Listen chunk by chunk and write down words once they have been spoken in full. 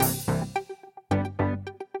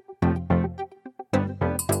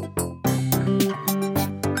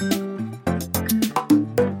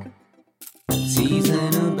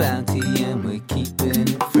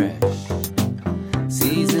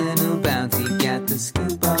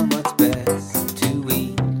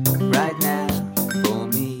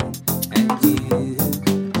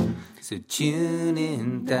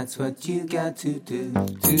that's what you got to do.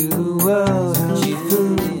 To the world, you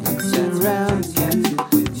surrounds you.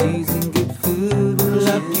 Cheese and good food will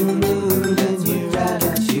up your mood and your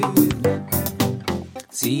attitude.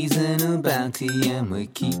 Seasonal Bounty and we're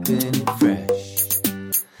keeping it fresh.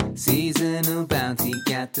 Seasonal Bounty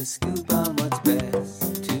got the scoop on what's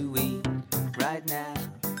best to eat right now.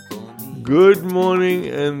 Good morning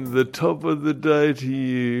and the top of the day to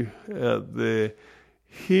you out there.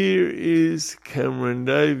 Here is Cameron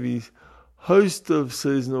Davies, host of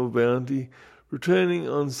Seasonal Bounty, returning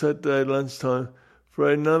on Saturday lunchtime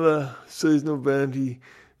for another Seasonal Bounty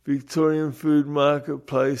Victorian Food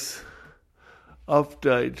Marketplace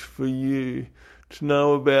update for you to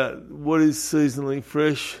know about what is seasonally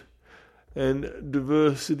fresh and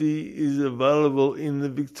diversity is available in the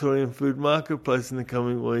Victorian Food Marketplace in the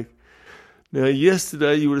coming week. Now,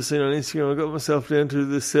 yesterday, you would have seen on Instagram, I got myself down to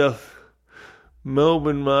the South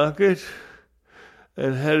Melbourne market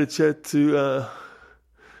and had a chat to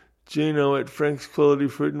Gino at Frank's Quality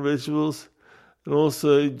Fruit and Vegetables and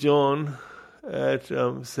also John at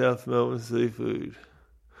South Melbourne Seafood.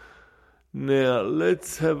 Now, let's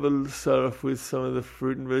start off with some of the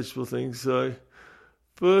fruit and vegetable things. So,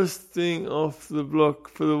 first thing off the block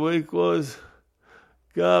for the week was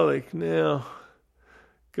garlic. Now,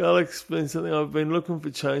 garlic's been something I've been looking for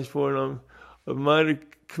change for, and I've made a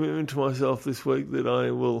commitment to myself this week that I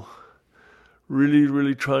will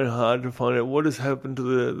really try hard to find out what has happened to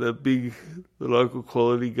the local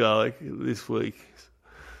quality garlic this week.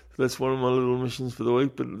 So that's one of my little missions for the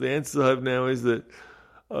week. But the answer I have now is that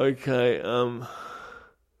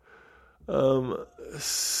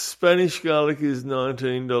Spanish garlic is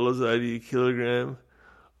 $19.80 a kilogram.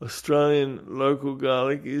 Australian local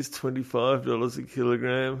garlic is $25 a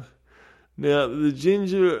kilogram. Now, the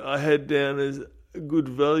ginger I had down as a good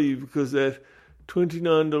value because at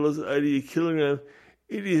 $29.80 a kilogram,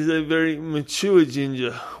 it is a very mature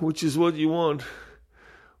ginger, which is what you want.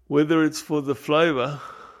 Whether it's for the flavour,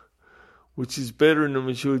 which is better in a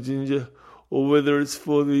mature ginger, or whether it's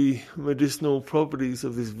for the medicinal properties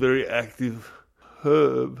of this very active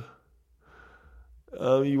herb,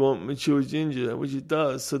 you want mature ginger, which it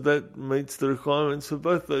does. So that meets the requirements for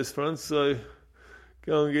both those fronts. So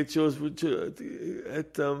go and get yours, which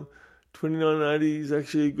at $29.80 is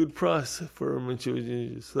actually a good price for a mature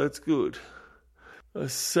ginger. So that's good.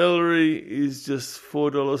 Celery is just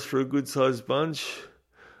 $4 for a good-sized bunch.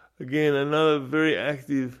 Again, another very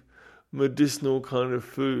active medicinal kind of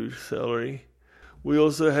food, celery. We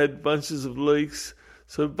also had bunches of leeks.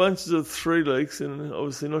 So bunches of 3 leeks, and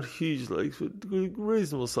obviously not huge leeks, but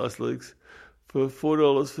reasonable sized leeks, for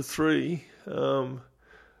 $4 for 3.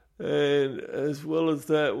 And as well as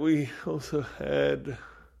that, we also had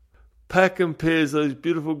pack and pears, those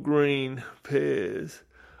beautiful green pears.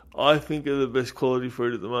 I think are the best quality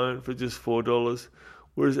fruit at the moment for just $4.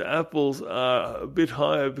 Whereas apples are a bit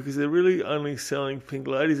higher because they're really only selling pink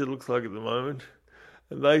ladies, it looks like at the moment.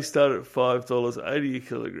 And they start at $5.80 a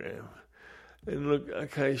kilogram. And look,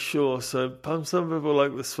 okay, sure, so some people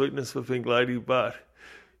like the sweetness for Pink Lady, but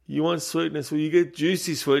you want sweetness, well, you get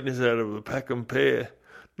juicy sweetness out of a pack and pear,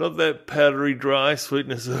 not that powdery, dry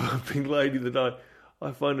sweetness of a Pink Lady that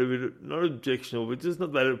I find a bit, not objectionable, but just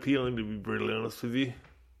not that appealing, to be brutally honest with you.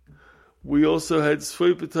 We also had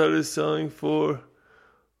sweet potatoes selling for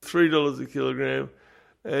 $3 a kilogram,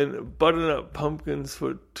 and butternut pumpkins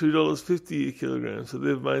for $2.50 a kilogram. So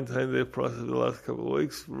they've maintained their price over the last couple of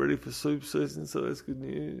weeks, ready for soup season, so that's good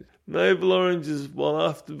news. Navel oranges, while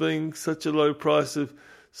after being such a low price,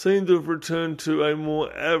 seem to have returned to a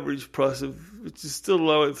more average price, which is still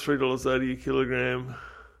low at $3.80 a kilogram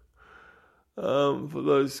for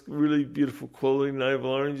those really beautiful quality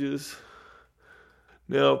navel oranges.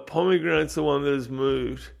 Now, pomegranate's the one that has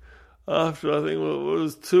moved. After, I think, it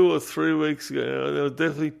was 2 or 3 weeks ago, it was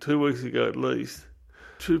definitely 2 weeks ago at least,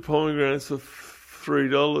 2 pomegranates for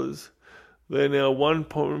 $3. They're now 1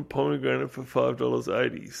 pomegranate for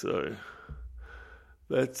 $5.80. So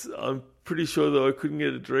I'm pretty sure that I couldn't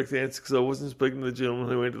get a direct answer because I wasn't speaking to the gentleman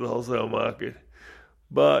who went to the wholesale market.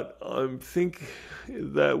 But I think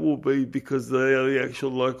that will be because they are the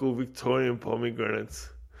actual local Victorian pomegranates,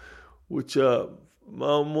 which are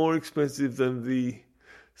more expensive than the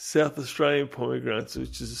South Australian pomegranates,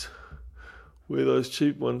 which is where those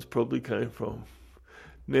cheap ones probably came from.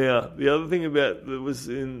 Now, the other thing that was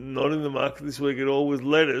not in the market this week at all was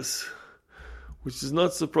lettuce, which is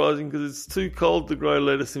not surprising because it's too cold to grow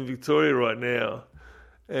lettuce in Victoria right now.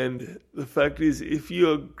 And the fact is, if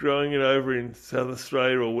you're growing it over in South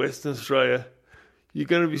Australia or Western Australia, you're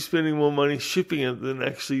going to be spending more money shipping it than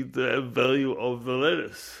actually the value of the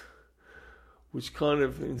lettuce. which kind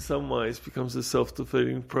of, in some ways, becomes a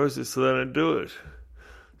self-defeating process, so they don't do it.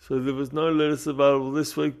 So there was no lettuce available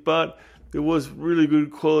this week, but there was really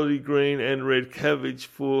good quality green and red cabbage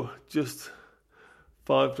for just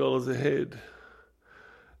 $5 a head.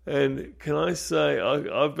 And can I say,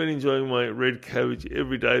 I've been enjoying my red cabbage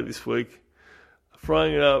every day this week,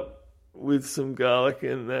 frying it up with some garlic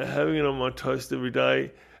and having it on my toast every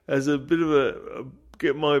day as a bit of a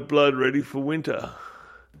get my blood ready for winter.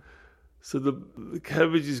 So the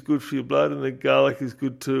cabbage is good for your blood and the garlic is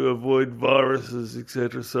good to avoid viruses,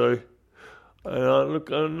 etc. So look,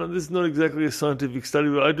 this is not exactly a scientific study,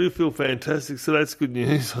 but I do feel fantastic, so that's good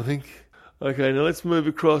news, I think. Okay, now let's move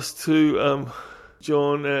across to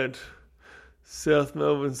John at South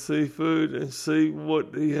Melbourne Seafood and see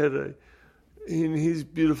what he had in his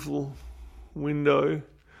beautiful window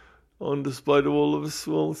on display to all of us.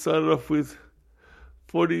 Well, it started off with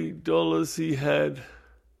 $40. He had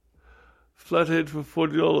flathead for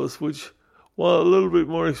 $40, which, while a little bit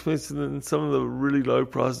more expensive than some of the really low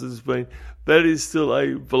prices it's been, that is still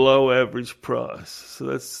a below average price. So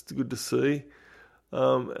that's good to see.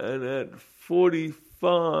 And at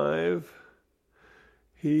 $45,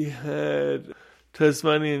 he had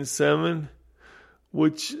Tasmanian salmon,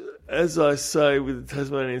 which, as I say with the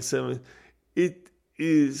Tasmanian salmon, it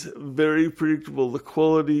is very predictable, the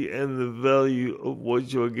quality and the value of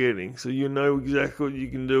what you're getting. So you know exactly what you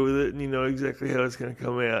can do with it and you know exactly how it's going to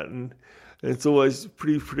come out. And it's always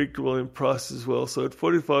pretty predictable in price as well. So at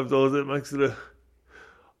 $45, that makes it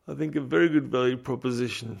I think a very good value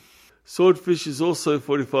proposition. Swordfish is also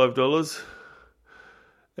 $45.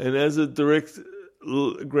 And as a direct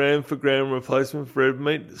gram for gram replacement for red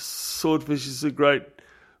meat, swordfish is a great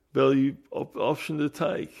value option to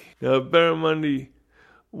take. Now, barramundi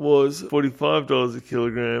was $45 a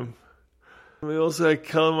kilogram. We also had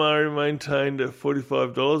calamari maintained at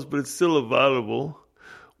 $45, but it's still available,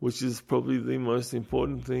 which is probably the most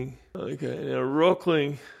important thing. Okay, now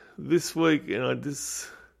rockling this week, this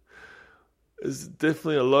is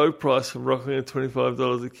definitely a low price for rockling at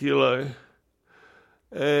 $25 a kilo.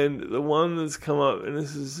 And the one that's come up, and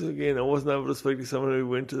this is, again, I wasn't able to speak to someone who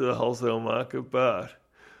went to the wholesale market, but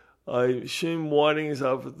I assume whiting is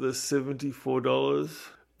up at the $74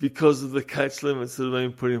 because of the catch limits that have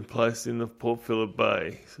been put in place in the Port Phillip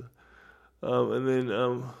Bay. So, and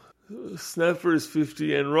then snapper is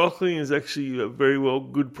 $50, and rockling is actually a very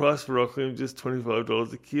good price for rockling, just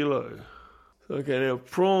 $25 a kilo. So, okay, now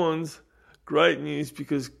prawns, great news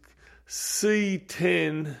because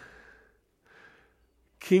C10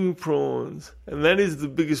 king prawns, and that is the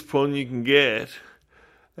biggest prawn you can get,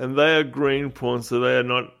 and they are green prawns, so they are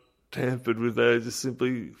not tampered with, they are just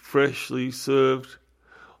simply freshly served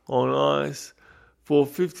on ice for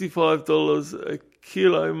 $55 a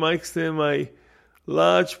kilo, makes them a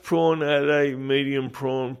large prawn at a medium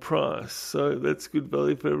prawn price. So that's good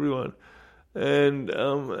value for everyone. And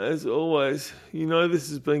as always, this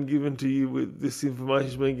has been given to you this information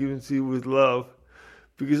has been given to you with love.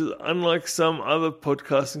 Because unlike some other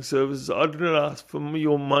podcasting services, I do not ask for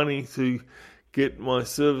your money to get my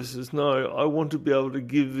services. No, I want to be able to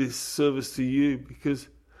give this service to you because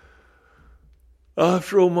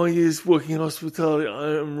after all my years working in hospitality,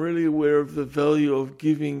 I am really aware of the value of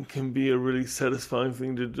giving can be a really satisfying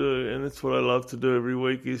thing to do. And that's what I love to do every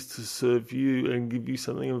week, is to serve you and give you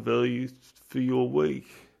something of value for your week.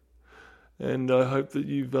 And I hope that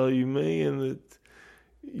you value me and that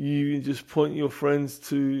you just point your friends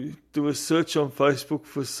to do a search on Facebook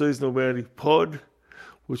for Seasonal Bounty Pod,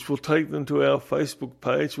 which will take them to our Facebook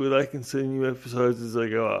page where they can see new episodes as they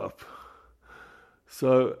go up.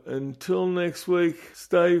 So until next week,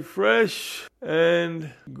 stay fresh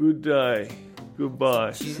and good day.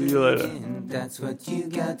 Goodbye. See you later. That's what you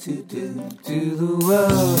got to do. To the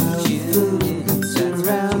world of food that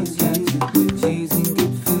surrounds you. Choosing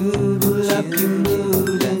good food will up your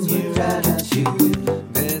mood and your attitude.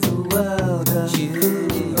 There's a world of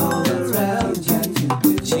food all around you.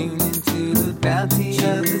 Tune into the bounty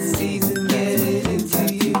of the season, get it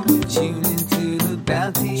into you. Tune into the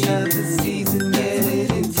bounty of the season, get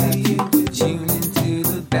it into you. Tune into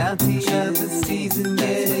the bounty of the season,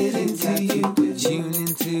 get it into you. Tune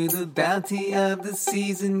into the bounty of the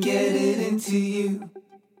season, get it into you.